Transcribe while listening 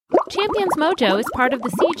Champions Mojo is part of the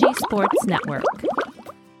CG Sports Network.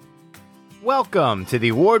 Welcome to the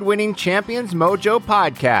award-winning Champions Mojo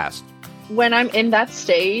podcast. When I'm in that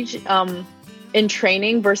stage, in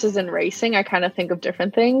training versus in racing, I kind of think of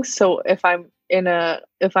different things. So if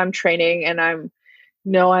I'm training and I'm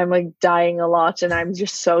like dying a lot and I'm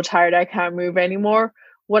just so tired I can't move anymore,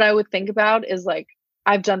 what I would think about is like,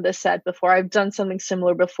 I've done this set before, I've done something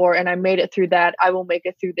similar before, and I made it through that. I will make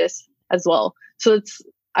it through this as well. So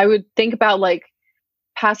I would think about like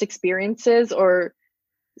past experiences or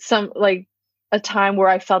some like a time where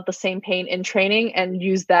I felt the same pain in training and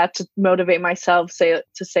use that to motivate myself, say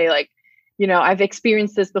like, I've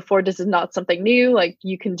experienced this before. This is not something new. Like,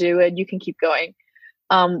 you can do it. You can keep going.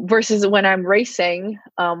 Versus when I'm racing,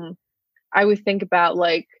 I would think about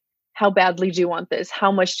like, how badly do you want this? How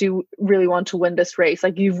much do you really want to win this race?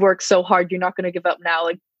 Like, you've worked so hard. You're not going to give up now.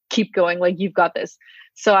 Like, keep going. Like, you've got this.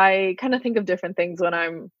 So I kind of think of different things when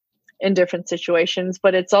I'm in different situations,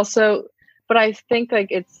 but I think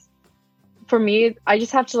like for me, I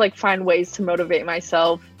just have to like find ways to motivate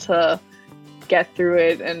myself to get through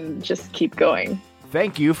it and just keep going.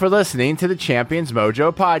 Thank you for listening to the Champions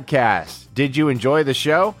Mojo podcast. Did you enjoy the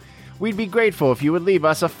show? We'd be grateful if you would leave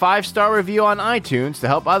us a 5-star review on iTunes to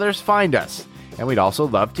help others find us. And we'd also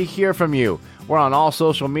love to hear from you. We're on all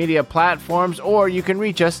social media platforms, or you can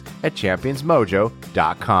reach us at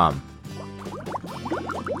championsmojo.com.